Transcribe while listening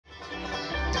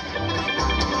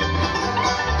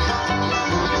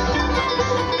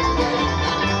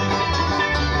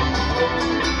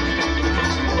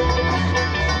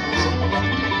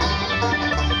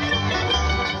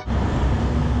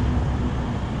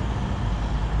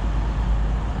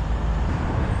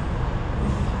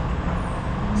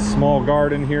small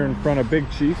garden here in front of Big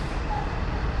Chief.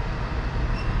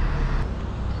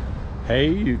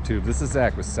 Hey YouTube, this is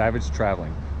Zach with Savage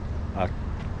Traveling.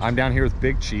 I'm down here with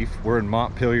Big Chief. We're in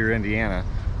Montpelier, Indiana.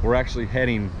 We're actually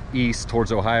heading east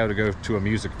towards Ohio to go to a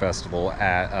music festival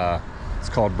at, it's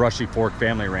called Brushy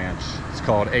Phamily Ranch. It's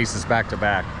called Aces Back to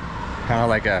Back. Kind of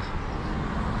like a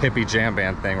hippie jam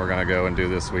band thing we're gonna go and do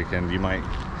this weekend. You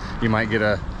might get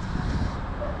a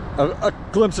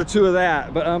glimpse or two of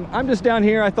that. But I'm just down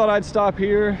here. I thought I'd stop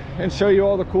here and show you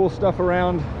all the cool stuff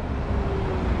around.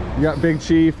 You got Big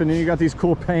Chief, and then you got these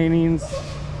cool paintings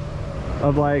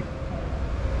of, like,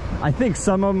 I think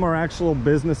some of them are actual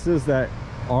businesses that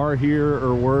are here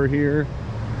or were here.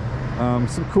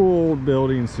 Some cool old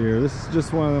buildings here. This is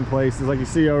just one of them places, like you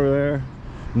see over there,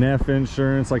 Neff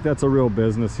Insurance. Like, that's a real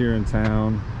business here in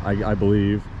town, I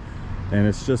believe. And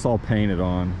it's just all painted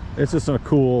on. It's just a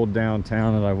cool old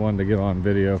downtown that I wanted to get on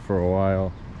video for a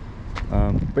while.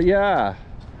 But yeah,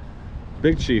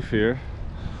 Big Chief here.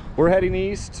 We're heading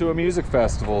east to a music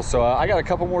festival, so I got a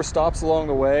couple more stops along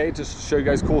the way just to show you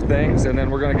guys cool things, and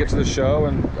then we're going to get to the show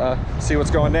and see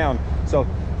what's going down. So,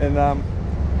 and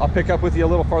I'll pick up with you a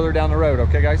little farther down the road,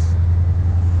 okay guys?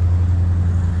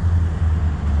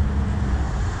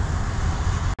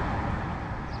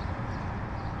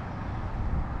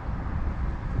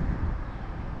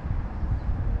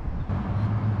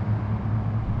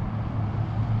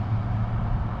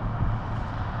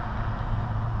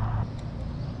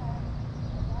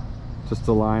 Just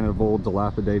a line of old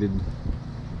dilapidated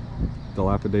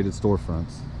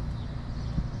storefronts.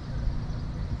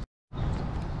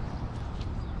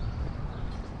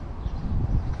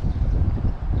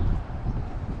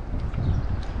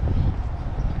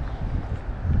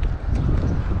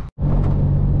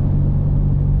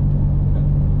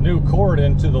 New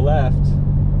cordon to the left,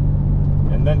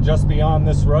 and then just beyond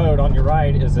this road on your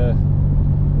right is a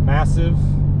massive,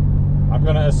 I'm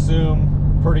gonna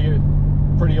assume pretty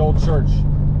old church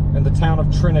in the town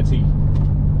of Trinity.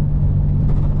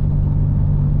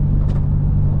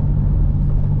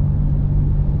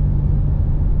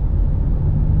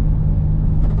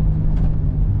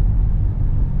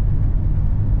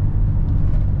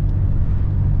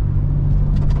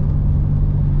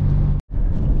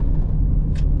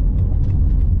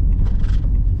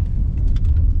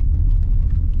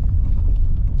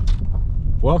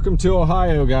 Welcome to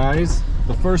Ohio, guys.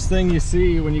 The first thing you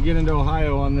see when you get into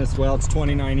Ohio on this, well, it's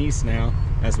 29 East now,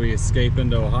 as we escape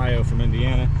into Ohio from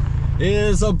Indiana,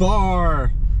 is a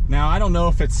bar. Now, I don't know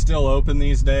if it's still open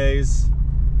these days.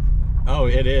 Oh,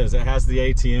 it is. It has the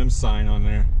ATM sign on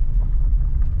there.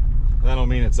 That don't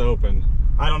mean it's open.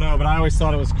 I don't know, but I always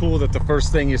thought it was cool that the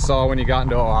first thing you saw when you got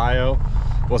into Ohio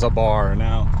was a bar.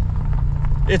 Now,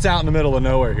 it's out in the middle of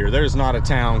nowhere here. There's not a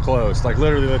town close. Like,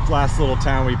 literally the last little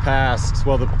town we passed,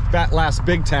 well, that last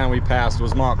big town we passed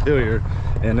was Montpelier,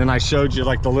 and then I showed you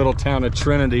like the little town of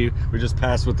Trinity we just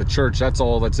passed with the church. That's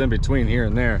all that's in between here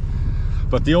and there.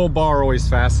 But the old bar always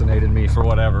fascinated me for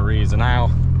whatever reason. Now,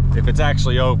 if it's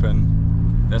actually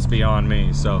open, that's beyond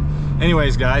me. So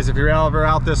anyways, guys, if you're ever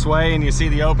out this way and you see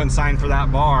the open sign for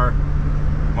that bar,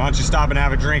 why don't you stop and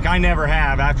have a drink? I never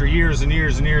have. After years and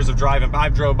years and years of driving,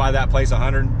 I've drove by that place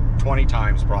 120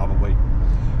 times probably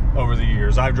over the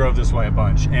years. I've drove this way a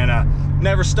bunch, and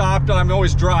never stopped. I'm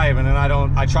always driving, and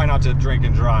I try not to drink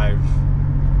and drive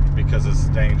because it's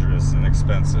dangerous and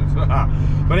expensive.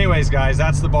 But anyways, guys,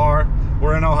 that's the bar.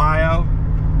 We're in Ohio.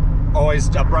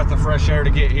 Always a breath of fresh air to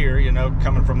get here, you know,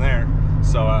 coming from there.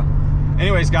 So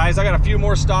anyways, guys, I got a few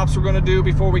more stops we're going to do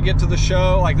before we get to the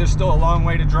show. Like, there's still a long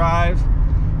way to drive,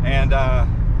 and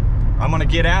I'm gonna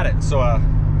get at it. So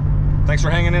thanks for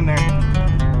hanging in there.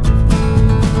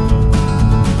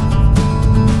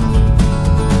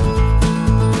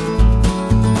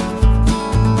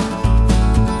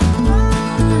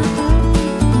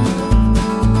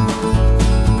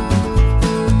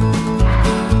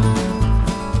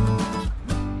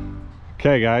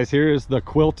 Okay guys, here is the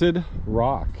Quilted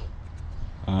Rock.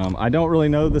 I don't really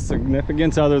know the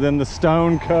significance other than the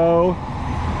Stone Co.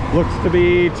 looks to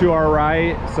be to our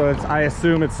right, so I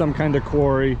assume it's some kind of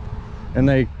quarry, and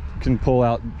they can pull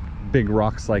out big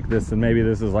rocks like this, and maybe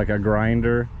this is like a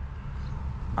grinder.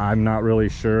 I'm not really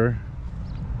sure.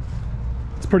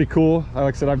 It's pretty cool.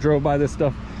 Like I said, I've drove by this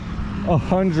stuff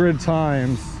 100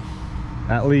 times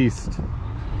at least,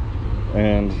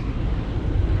 and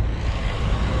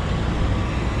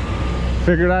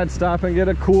figured I'd stop and get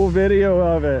a cool video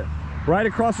of it. Right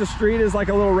across the street is like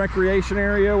a little recreation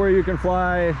area where you can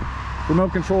fly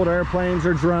remote controlled airplanes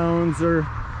or drones or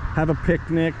have a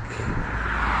picnic.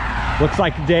 Looks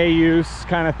like day use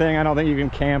kind of thing. I don't think you can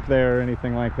camp there or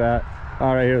anything like that.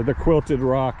 All right, here, the Quilted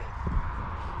Rock.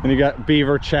 And you got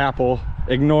Beaver Chapel.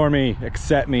 Ignore me,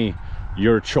 accept me,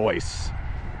 your choice.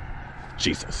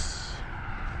 Jesus.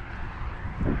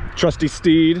 Trusty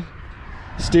Steed,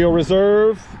 Steel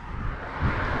Reserve.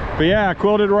 But yeah,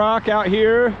 Quilted Rock out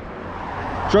here,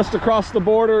 just across the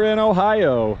border in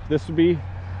Ohio. This would be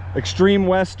extreme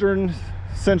western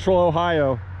central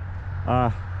Ohio.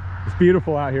 It's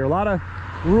beautiful out here. A lot of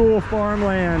rural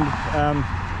farmland,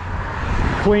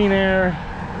 clean air,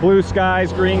 blue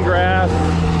skies, green grass,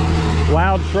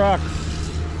 loud trucks.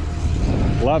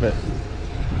 Love it.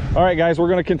 All right, guys, we're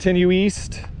gonna continue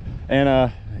east,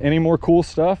 and any more cool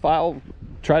stuff, I'll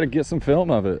try to get some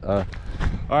film of it. All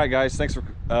right, guys, thanks for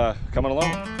coming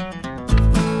along.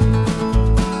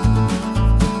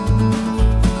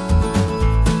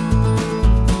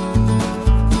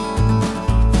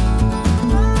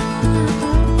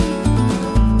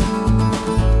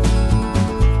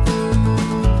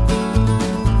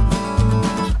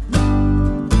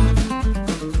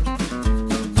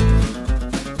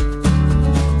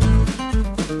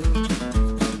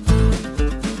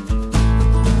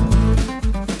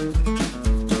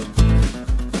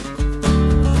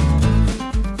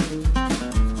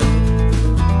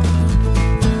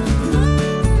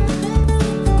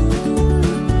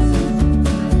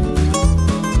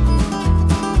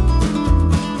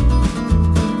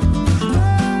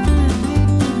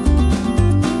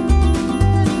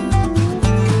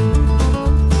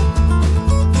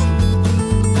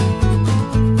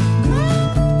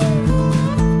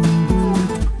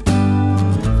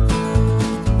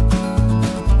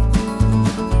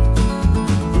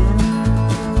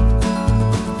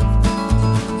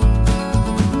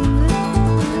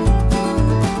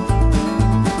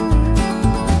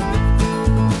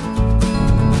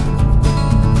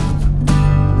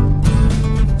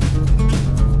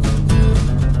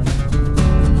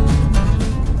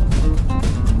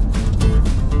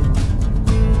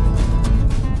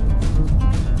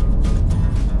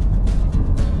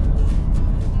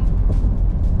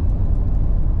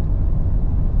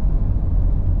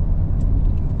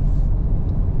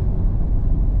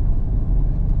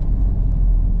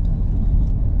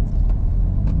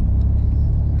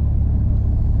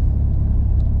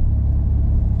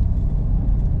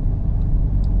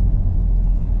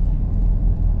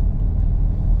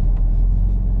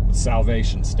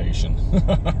 Salvation station.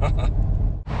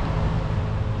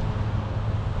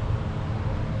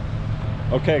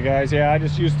 Okay, guys, yeah, I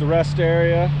just used the rest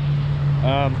area.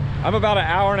 I'm about an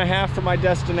hour and a half from my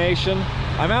destination.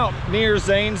 I'm out near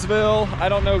Zanesville. I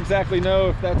don't exactly know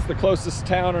if that's the closest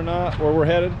town or not where we're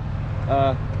headed.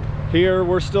 Here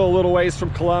we're still a little ways from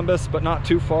Columbus, but not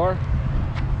too far.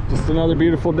 Just another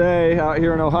beautiful day out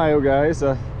here in Ohio, guys.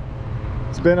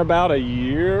 It's been about a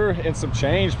year and some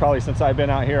change probably since I've been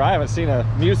out here. I haven't seen a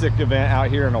music event out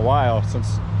here in a while,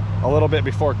 since a little bit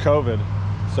before COVID.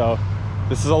 So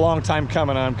this is a long time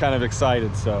coming. I'm kind of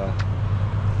excited. So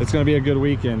it's going to be a good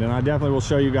weekend, and I definitely will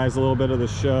show you guys a little bit of the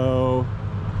show,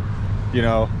 you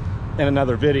know, in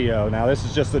another video. Now this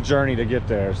is just the journey to get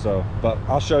there, so, but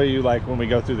I'll show you like when we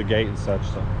go through the gate and such,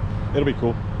 so it'll be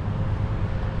cool.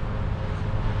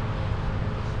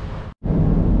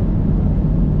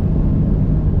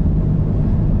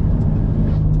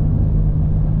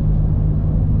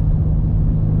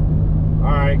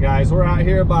 Guys, we're out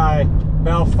here by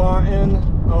Bellefontaine,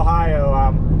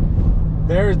 Ohio.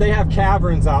 They have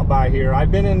caverns out by here.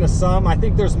 I've been into some. I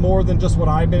think there's more than just what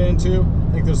I've been into.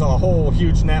 I think there's a whole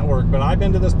huge network, but I've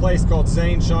been to this place called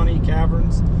Zane Shawnee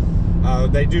Caverns.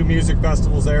 They do music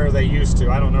festivals there, or they used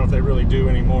to. I don't know if they really do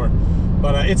anymore,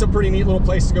 but it's a pretty neat little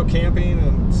place to go camping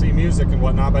and see music and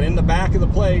whatnot. But in the back of the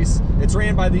place, it's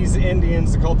ran by these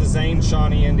Indians. They're called the Zane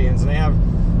Shawnee Indians, and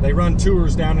they run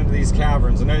tours down into these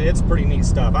caverns, and it's pretty neat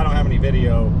stuff. I don't have any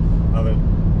video of it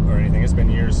or anything. It's been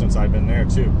years since I've been there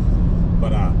too.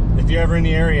 But if you're ever in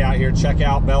the area out here, check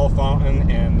out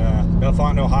Bellefontaine and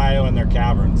Bellefontaine, Ohio, and their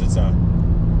caverns. It's a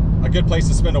good place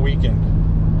to spend a weekend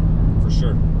for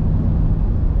sure.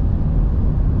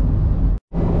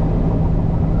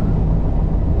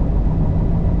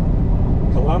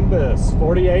 Columbus,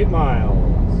 48 miles.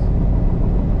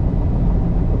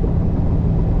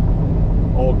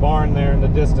 Old barn there in the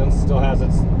distance still has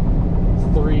its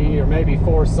 3 or maybe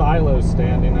 4 silos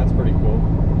standing. That's pretty cool.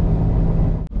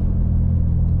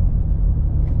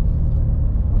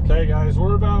 Okay, guys,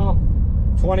 we're about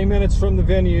 20 minutes from the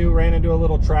venue. Ran into a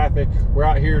little traffic. We're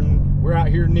out here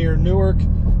near Newark,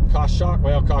 Coshocton.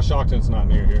 Well, Coshocton's not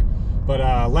near here,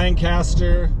 but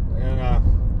Lancaster and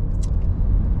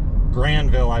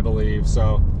Granville, I believe.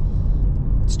 So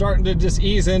starting to just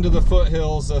ease into the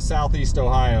foothills of southeast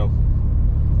Ohio.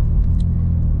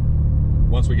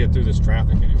 once we get through this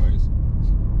traffic anyways.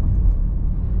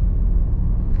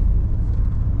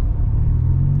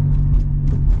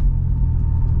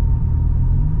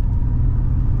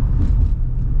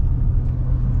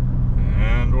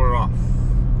 And we're off.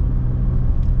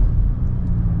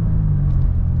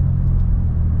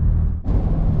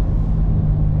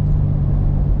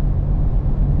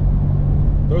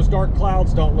 Those dark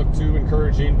clouds don't look too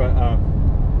encouraging, but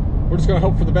we're just gonna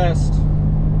hope for the best.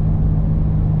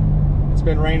 It's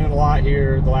been raining a lot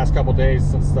here the last couple days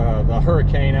since the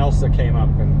Hurricane Elsa came up,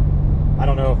 and I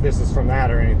don't know if this is from that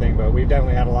or anything, but we've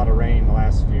definitely had a lot of rain the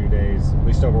last few days, at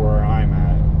least over where I'm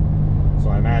at. So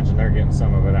I imagine they're getting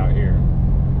some of it out here.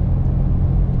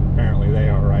 Apparently they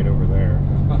are right over there.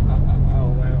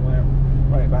 Oh man,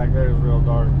 right back there is real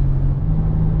dark.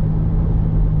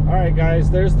 All right, guys,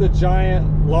 there's the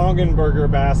giant Longaberger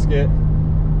Basket.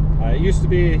 It used to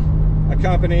be a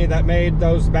company that made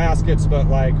those baskets, but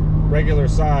like regular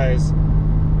size.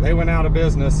 They went out of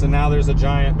business, and now there's a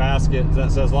giant basket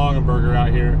that says Longaberger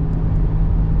out here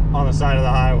on the side of the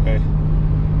highway.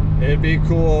 It'd be a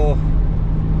cool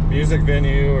music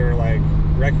venue or like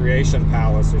recreation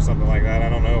palace or something like that. I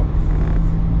don't know.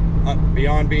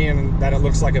 Beyond being that it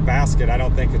looks like a basket, I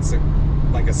don't think it's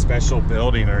like a special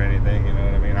building or anything, you know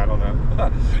what I mean? I don't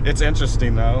know. It's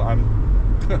interesting though.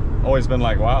 I'm always been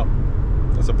like, wow,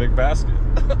 that's a big basket.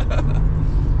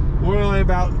 We're only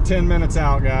about 10 minutes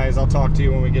out, guys. I'll talk to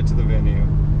you when we get to the venue.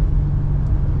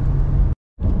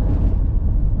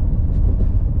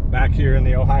 Back here in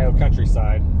the Ohio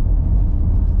countryside.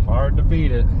 Hard to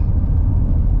beat it.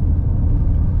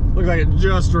 Looks like it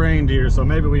just rained here, so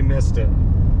maybe we missed it.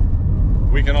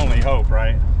 We can only hope,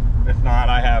 right? If not,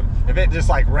 if it just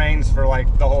like rains for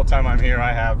like the whole time I'm here,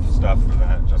 I have stuff for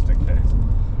that just in case.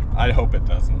 I hope it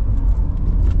doesn't.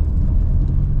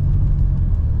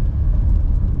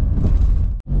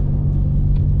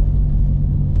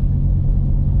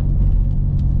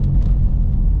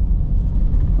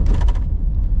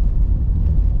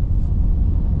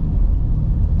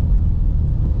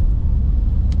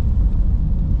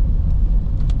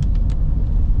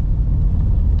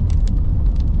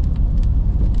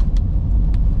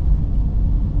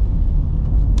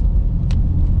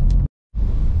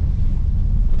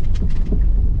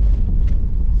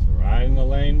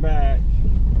 Back.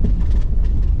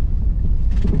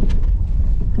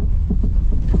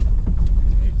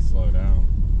 Need to slow down.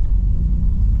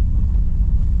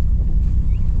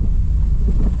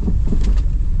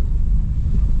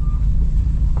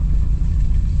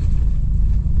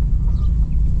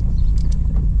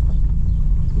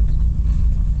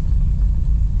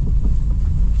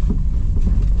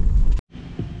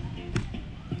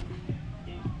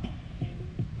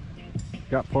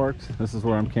 Got parked. This is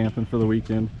where I'm camping for the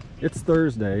weekend. It's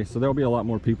Thursday, so there'll be a lot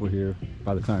more people here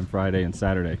by the time Friday and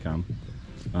Saturday come.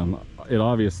 It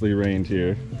obviously rained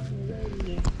here,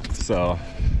 so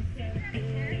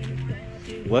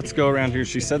let's go around here.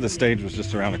 She said the stage was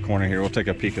just around the corner here. We'll take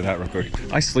a peek at that real quick.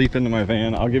 I sleep into my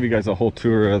van. I'll give you guys a whole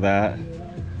tour of that.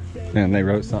 And they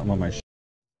wrote something on my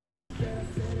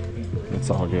it's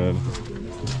all good.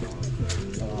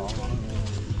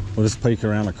 We'll just peek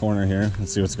around the corner here and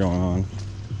see what's going on.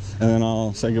 And then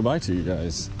I'll say goodbye to you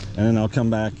guys. And then I'll come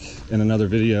back in another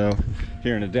video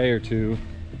here in a day or two.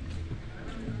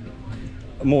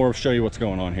 More show you what's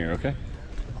going on here, okay?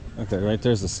 Okay, right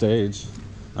there's the stage.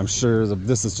 I'm sure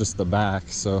this is just the back,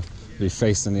 so it'll be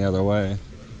facing the other way.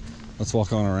 Let's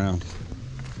walk on around.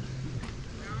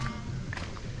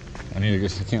 I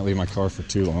can't leave my car for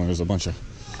too long. There's a bunch of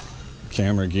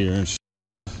camera gear and shit.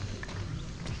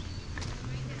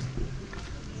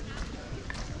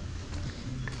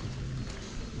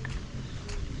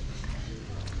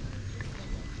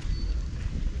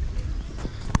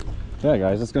 Yeah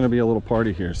guys, it's going to be a little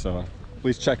party here, so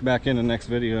please check back in the next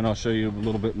video and I'll show you a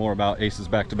little bit more about Ace's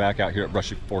back-to-back out here at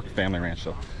Brushy Fork Family Ranch.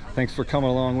 So thanks for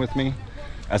coming along with me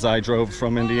as I drove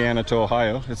from Indiana to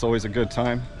Ohio. It's always a good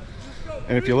time,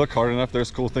 and if you look hard enough,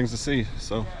 there's cool things to see.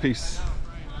 So peace.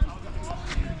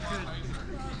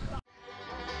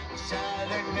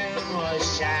 Southern moon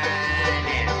was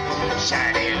shining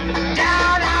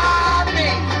down on me.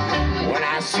 When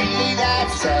I see that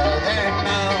southern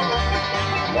moon,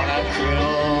 wanna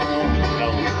cruise,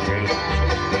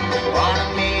 wanna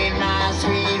meet my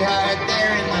sweetheart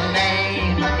there in the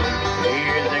lane.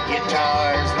 Hear the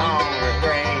guitar's long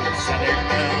refrain, southern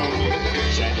moon,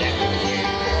 shining.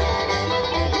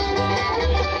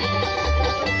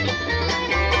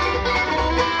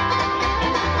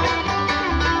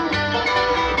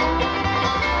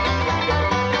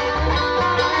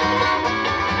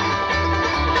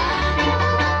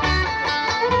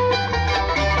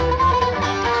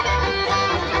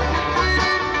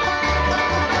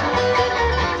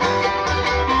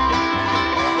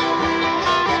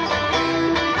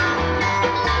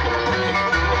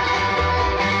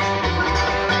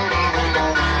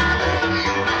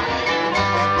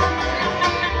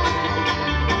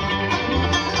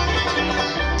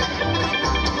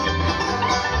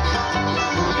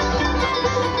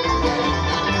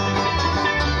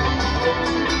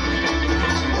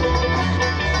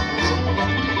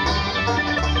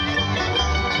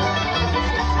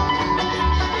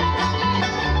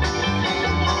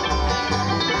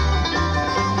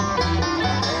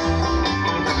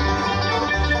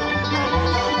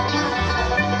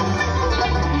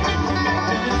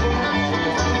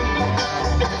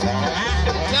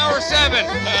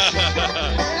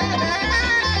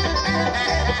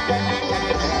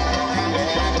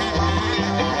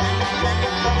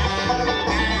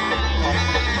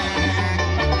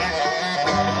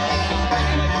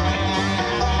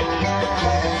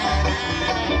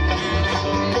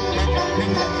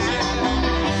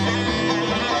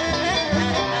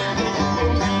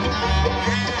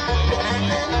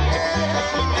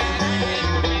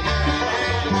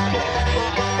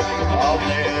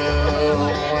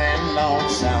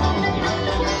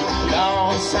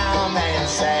 Lonesome and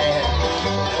sad,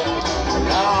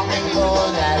 longing for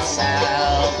that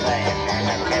southland, and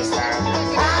I guess I'm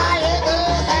tired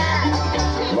of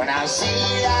that. When I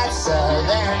see that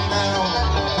southern moon,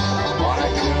 wanna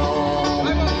come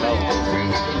over,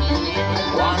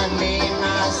 wanna meet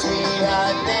my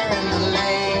sweetheart there in the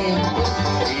lane,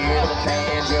 hear the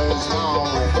banjo's long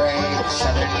refrain.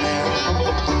 Southern moon,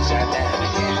 shine down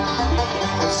again.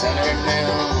 Southern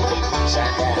moon,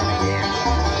 shine down again.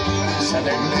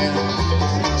 Southern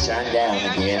moon, shine down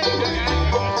again.